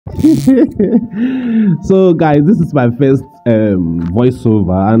So guys, this is my first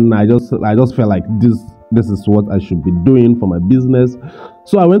voiceover, and I just felt like this is what I should be doing for my business.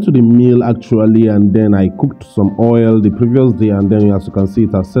 So I went to the mill actually, and then I cooked some oil the previous day, and then as you can see,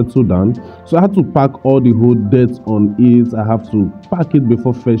 it has settled down. So I had to pack all the whole dirt on it. I have to pack it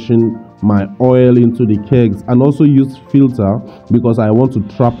before fetching my oil into the kegs, and also use filter because I want to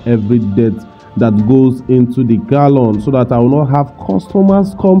trap every dirt that goes into the gallon so that I will not have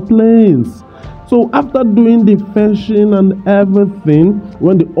customers complaints. So after doing the fetching and everything,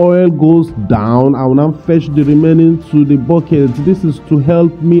 when the oil goes down, I will now fetch the remaining to the bucket. This is to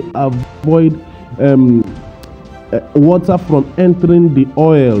help me avoid water from entering the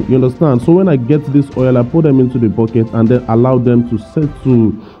oil. You understand? So when I get this oil, I put them into the bucket and then allow them to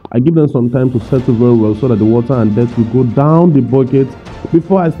settle. I give them some time to settle very well so that the water and dirt will go down the bucket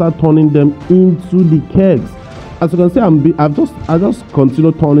before I start turning them into the kegs. As you can see, I just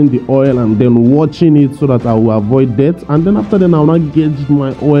continue turning the oil and then watching it so that I will avoid dirt. And then after then, I will not gauge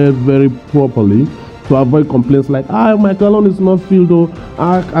my oil very properly to avoid complaints like, my gallon is not filled, or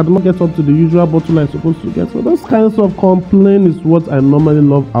I did not get up to the usual bottle I'm supposed to get. So those kinds of complaints is what I normally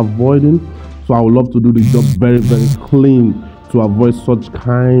love avoiding. So I would love to do the job very, very clean to avoid such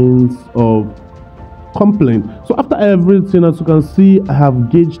kinds of complaint. So after everything, as you can see, I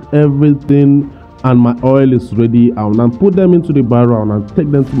have gauged everything and my oil is ready. I will now put them into the barrel and I'll take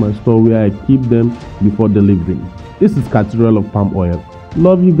them to my store where I keep them before delivering. This is Cathedral of Palm Oil.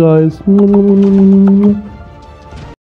 Love you guys.